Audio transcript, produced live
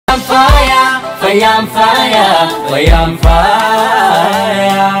Fayyaa, fayyaa,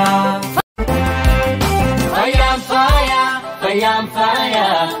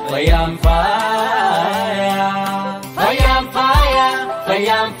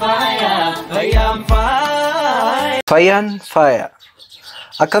 Fayyaan fayyaa.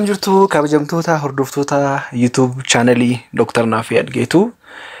 Akkam jirtu kabajamtoota hordoftoota YouTube channelii Dr. Naafii Adgeetu.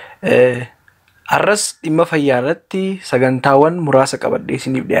 Arras dhimma fayyaa irratti sagantaawwan muraasa qabadhee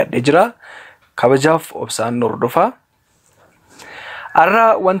isiniif dhiyaadhee jira. Kabajaaf obsaan hordofaa.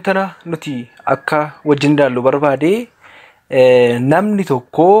 Arra wanta nuti akka wajjin ilaallu barbaade namni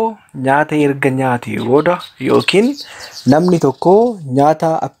tokko nyaata erga nyaatee booda yookiin namni tokko nyaata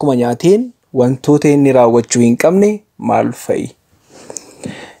akkuma nyaateen wantoota inni raawwachuu hin qabne maal fa'i?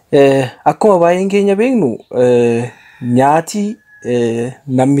 Akkuma baay'een keenya beeknu nyaati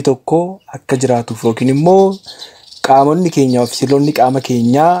namni tokko akka jiraatuuf yookiin immoo qaamonni keenyaa fi siloonni qaama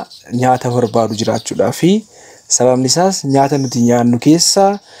keenyaa nyaata barbaadu jiraachuudhaa fi sababni isaas nyaata nuti nyaannu keessa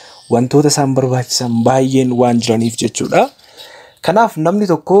wantoota isaan barbaachisan baay'een waan jiraniif jechuudha. Kanaaf namni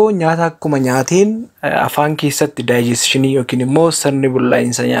tokko nyaata akkuma nyaateen afaan keessatti digestionii yookiin immoo sirni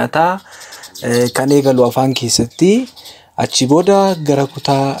bullaa'insa nyaataa kan eegalu afaan keessatti achi booda gara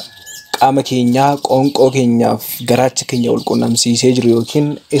kutaa qaama keenyaa qoonqoo keenyaaf garaacha keenya wal qunnamsiisee jiru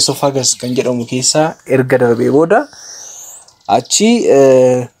yookiin esophagus kan jedhamu keessa erga darbee booda achi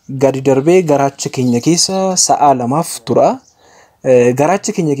gadi darbee garaacha keenya keessa sa'a lamaaf tura.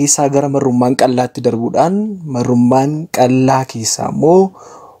 Garaacha keenya keessaa gara marrummaan qallaatti darbuudhaan marrummaan qallaa keessaa immoo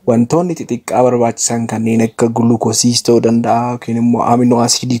wantoonni xixiqqaa barbaachisan kanneen akka gulukoosiis ta'uu danda'a yookiin immoo amino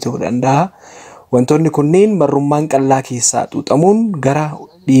asidii ta'uu danda'a. Wantoonni kunneen marrummaan qallaa keessaa xuuxamuun gara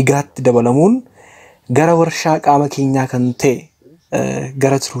dhiigaatti dabalamuun gara warshaa qaama keenyaa kan ta'e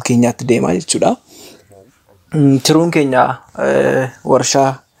gara tiruu keenyaatti deemaa jechuudha. Tiruun keenya warshaa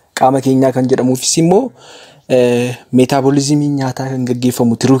qaama keenyaa kan jedhamuufis immoo metaboolizimiin nyaataa kan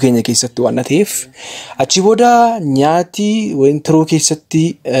gaggeeffamu tiruu keenya keessatti waan ta'eef achi booda nyaati waan tiruu keessatti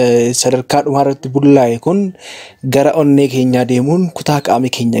sadarkaa dhumaarratti bullaa'e kun gara onnee keenyaa deemuun kutaa qaama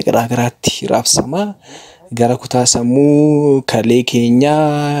keenya garaagaraatti raabsama. Gara kutaa sammuu, kalee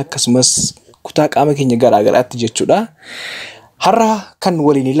keenyaa akkasumas kutaa qaama keenya garaagaraatti jechuudha. Har'a kan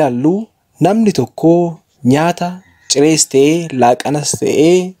waliin ilaallu namni tokko nyaata cirees ta'ee laaqanas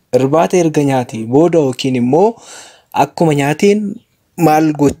ta'ee irbaata erga nyaatee booda yookiin immoo akkuma nyaateen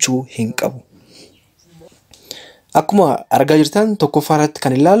maal gochuu hin qabu. Akkuma argaa jirtan tokkoffaa irratti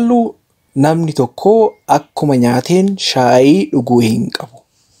kan ilaallu namni tokko akkuma nyaateen shaayii dhuguu hin qabu.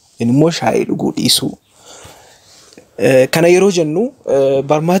 Inni immoo shaayii dhuguu dhiisuu. Kana yeroo jennu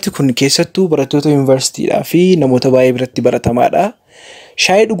barmaati kun keessattuu barattoota yuunivarsiitiidhaa fi namoota baay'ee biratti baratamaadha.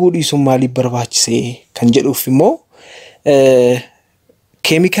 Shaayii dhuguu dhiisuun maaliif barbaachise kan jedhuuf immoo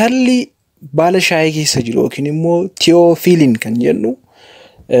keemikaalli baala shaayii keessa jiru yookiin immoo tiyoofiliin kan jennu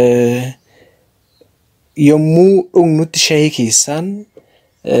yommuu dhugnutti shaayii keessaan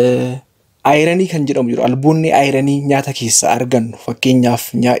ayiranii kan jedhamu jiru. Albuunni ayiranii nyaata keessaa argannu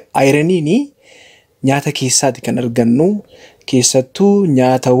fakkeenyaaf ayiraniin nyaata keessaati kan argannu keessattuu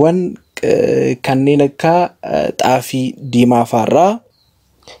nyaatawwan kanneen akka xaafii diimaa fa'arraa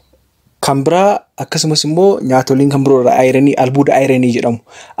kan biraa akkasumas immoo nyaatoliin kan biroo irraa ayiranii albuuda ayiranii jedhamu.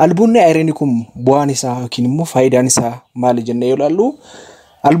 Albuunni ayiranii kun bu'aan isaa yookiin immoo faayidaan isaa maali jennee yoo ilaallu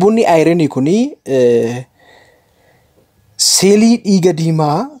albuunni ayiranii kuni seelii dhiiga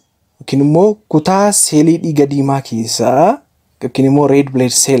diimaa yookiin immoo kutaa seelii dhiiga diimaa keessaa yookiin immoo red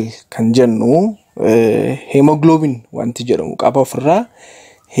blood cell kan jennu hemoglobin wanti jedhamu qaba ofirraa.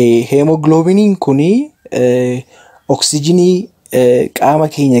 Hemoglobiniin kuni oksijiinii qaama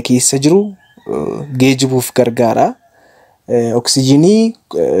keenya keessa jiru geejibuuf gargaara. Oksijiinii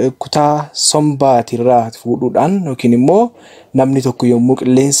kutaa sombaatirraa fuudhuudhaan yookiin immoo namni tokko yommuu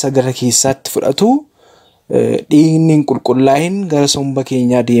qilleensa gara keessaatti fudhatu dhiigni qulqullaa'in gara somba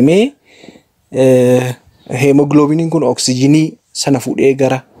keenyaa deemee hemoglobiniin kun oksijiinii sana fuudhee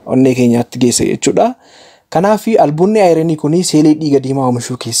gara onnee keenyaatti geessa jechuudha. Kanaaf albuunni ayiranii kun seelii dhiiga diimaa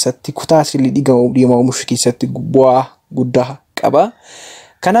oomishuu keessatti kutaa seelii dhiiga diimaa oomishuu keessatti bu'aa guddaa qaba.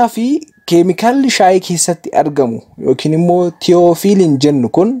 Kanaaf keemikaalli shaayii keessatti argamu yookiin immoo tiyoofiliin jennu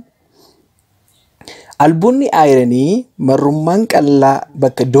kun albuunni ayiranii marrummaan qallaa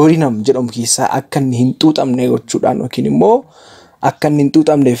bakka doodinam jedhamu keessaa akka inni hin xuuxamne gochuudhaan yookiin immoo akka inni hin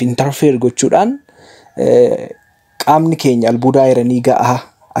xuuxamneef interfere gochuudhaan qaamni keenya albuuda ayiranii ga'aa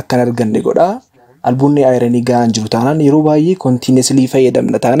akka hin arganne godha. Albuunni ayiranii ga'aan jiru taanaan yeroo baay'ee kontiineeslii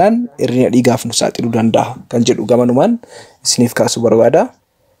fayyadamna taanaan hir'ina dhiigaaf nu saaxiluu danda'a kan jedhu gamanumaan isiniif kaasuu barbaada.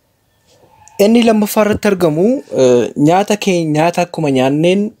 Inni lammaffaa irratti argamu nyaata akkuma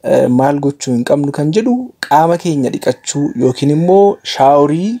nyaanneen maal gochuu hin qabnu kan jedhu qaama keenya dhiqachuu yookiin immoo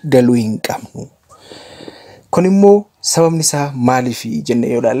shaaworii galuu hin qabnu. Kun immoo sababni isaa maaliif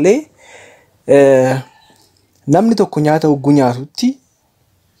jennee yoo ilaalle namni tokko nyaata hogguu nyaatutti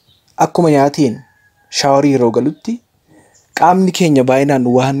akkuma nyaateen shaaworii yeroo galutti qaamni keenya baay'inaan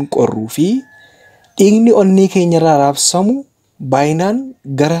waan qorruu fi dhiigni onnee keenya irraa raabsamu baay'inaan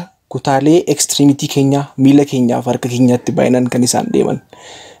gara kutaalee ekstreemitii keenya miila keenyaaf harka keenyaatti baay'inaan kan isaan deeman.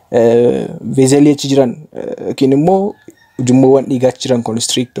 Veezelii achi jiran yookiin immoo ujummoowwan dhiigaa achi jiran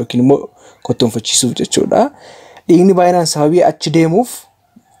konstrikt yookiin immoo kottoonfachiisuuf jechuudha. Dhiigni baay'inaan sababii achi deemuuf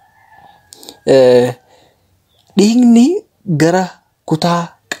dhiigni gara kutaa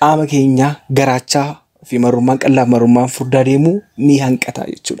qaama keenyaa garaachaa fi marrummaan qal'aa marrummaan furdaa deemuu ni hanqata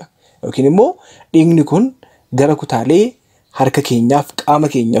jechuudha. Yookiin immoo dhiigni kun gara kutaalee harka keenyaaf qaama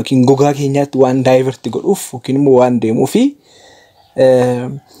keenya yookiin gogaa keenyaatti waan daayiverti godhuuf yookiin immoo waan deemuufi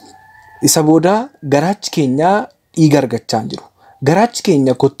isa booda garaachi keenya dhiiga argachaa jiru. Garaachi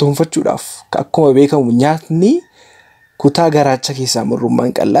keenya kottoonfachuudhaaf akkuma beekamu nyaatni kutaa garaacha keessaa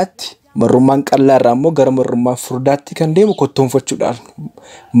marrummaan qal'aatti marrummaan qal'aa irraa immoo gara marrummaan furdaatti kan deemu kottoonfachuudhaan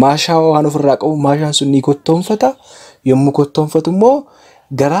maashaa waan ofirraa qabu maashaan sun ni kottoonfata. Yommuu kottoonfatu immoo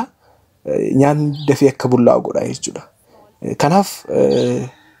gara nyaanni dafee akka bullaa'u godha jechuudha. Kanaaf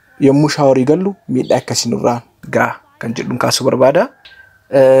yommuu shaaworii gallu miidhaa akkasii nurraan ga'a kan jedhuun kaasuu barbaada.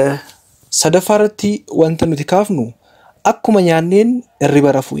 Sadaffaa irratti wanta nuti kaafnu akkuma nyaanneen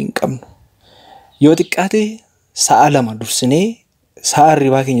hirriba rafuu hin qabnu. Yoo xiqqaate sa'a 2 dursinee sa'a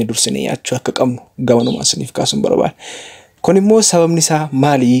hirribaa keenya dursinee nyaachuu akka qabnu gamanumaan isiniif kaasuun barbaada. Kun immoo sababni isaa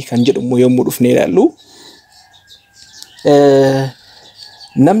maali kan jedhu yommuu dhufnee ilaallu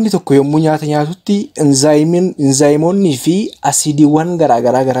namni tokko yommuu nyaata nyaatutti inzaayimoonnii fi asiidiiwwan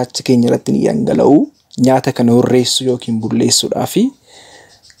garaagaraa garaacha keenya irratti ni dhangala'u nyaata kana horreessuu yookiin bulleessuudhaaf.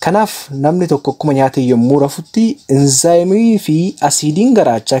 Kanaaf namni tokko akkuma nyaata yommuu rafutti inzaayimii fi asiidiin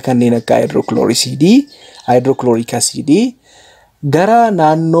garaachaa kanneen akka haayidrokiloorik asiidii gara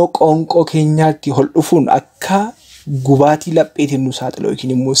naannoo qoonqoo keenyaatti ol dhufuun akka gubaatii lapheetiin nu saaxila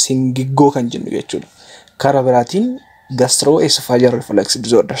yookiin immoo singiggoo kan jennu jechuudha. Karaa biraatiin gastroesophageal reflux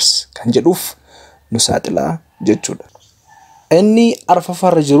disorders kan jedhuuf nu saaxila jechuudha. Inni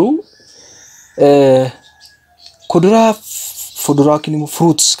arfaffaarra jiru kuduraa fuduraa yookiin immoo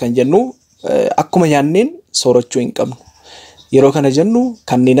fruits kan jennu akkuma nyaanneen soorachuu hin qabnu. Yeroo kana jennu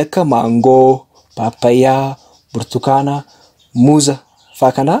kanneen akka maangoo, paappaayyaa, burtukaana, muuza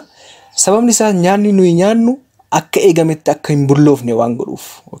faa kana. Sababni isaa nyaanni nuyi nyaannu akka eegametti akka hin bulloofne waan godhuuf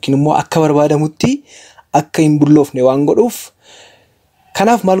yookiin immoo akka barbaadamutti akka hin bulloofne waan godhuuf.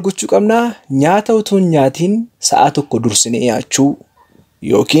 Kanaaf maal gochuu qabna? Nyaata utuu hin nyaatiin sa'a 1 dursinee nyaachuu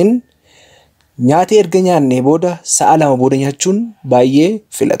yookiin nyaata erga nyaannee booda sa'a 2 booda nyaachuun baay'ee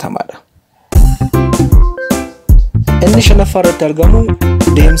filatamaadha. Inni shanaffaa irratti argamu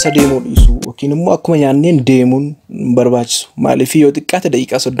deemsa deemuu dhiisuu yookiin immoo akkuma nyaanneen deemuun barbaachisu. Maaliif yoo xiqqaate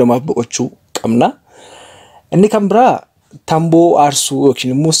daqiiqaa 30 boqochuu qabna. Inni kan biraa tamboo aarsuu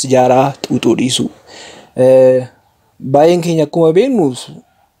yookiin immoo sijaaraa xuuxuu dhiisuu. Baay'een keenya akkuma beeknu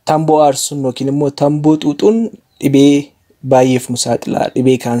tamboo aarsuun yookiin immoo tamboo xuuxuun dhibee baay'eef nu saaxila.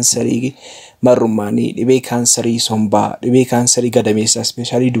 Dhibee kaansarii marrummaanii, dhibee kaansarii sombaa, dhibee kaansarii gadameessaa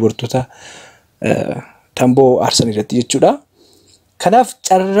ispeeshaalii dubartoota tamboo aarsan irratti jechuudha. Kanaaf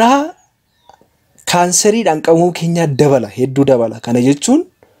carraa kaansariidhaan qabamuu keenya hedduu dabala. Kana jechuun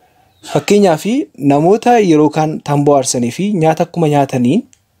fakkeenyaaf namoota yeroo kaan tamboo aarsanii fi nyaata akkuma nyaataniin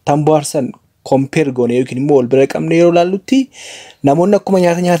tamboo aarsan kompeer goone yookiin immoo wal bira qabne yeroo ilaallutti namoonni akkuma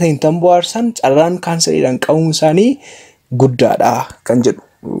nyaata nyaataniin tamboo aarsan carraan kaansariidhaan qabamuun isaanii guddaadha kan jedhu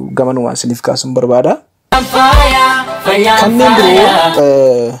gamanumaan isiniif kaasuun barbaada. Kanneen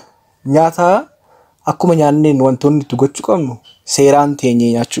biroo nyaata akkuma nyaanneen wantoonni itti gochuu qabnu seeraan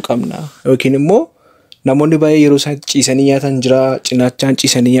teenyee nyaachuu qabna yookiin immoo namoonni baay'ee yeroo isaan ciisanii nyaatan jira, cinaachaan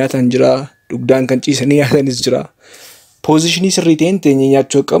ciisanii nyaatan jira, dugdaan kan ciisanii nyaatanis jira. Poozishinii sirrii ta'een teenyee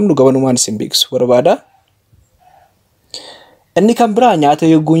nyaachuu qabnu gamanumaan isin beeksisu barbaada. Inni kan biraa nyaata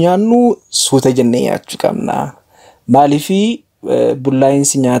yogguu nyaannu suuta jennee nyaachuu qabna. Maaliif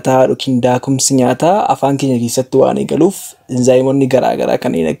bullaa'insi nyaataa yookiin daakumsi nyaataa afaan keenya keessatti waan eegaluuf inzaayimoonni garaagaraa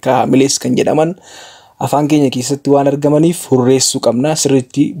kanneen akka hamilees kan jedhaman afaan keenya keessatti waan argamaniif hurreessuu qabna.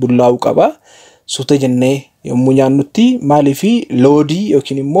 Sirriitti bullaa'uu qaba. Suuta jennee yommuu nyaannutti maaliif loodii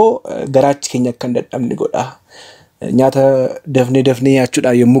yookiin immoo garaachi keenya akka hin dadhabne godha. Nyaata dafnee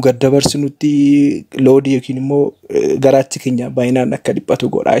nyaachuudhaan yommuu gad dabarsinutti loodii yookiin immoo garaachi keenya baay'inaan akka dhiphatu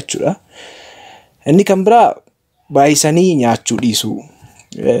godha jechuudha. Inni kan biraa baay'isanii nyaachuu dhiisuu.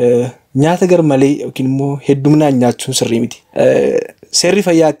 nyaata gar malee yookiin immoo heddumnaan nyaachuun sirrii miti. Seerri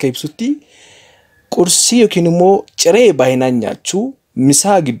fayyaa akka ibsutti qursii yookiin immoo ciree baay'inaan nyaachuu,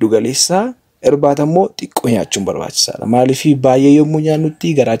 misaa giddu galeessaa, irbaata immoo xiqqoo nyaachuun barbaachisaadha. Maaliif baay'ee yommuu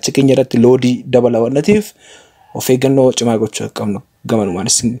nyaannutti garaacha keenya irratti loodii dabala waan ta'eef of eeggannoo cimaa gochuu qabnu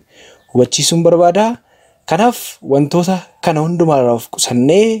gamanumaanis hubachiisuun barbaada. Kanaaf wantoota kana hundumaa of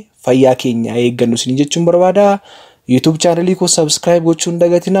qusannee fayyaa keenya eeggannu isin jechuun barbaada. YouTube channel koo subscribe gochuun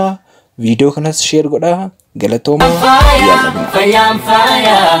dagatina. Video kanas share godhaa. Galatooma. Fayyaa.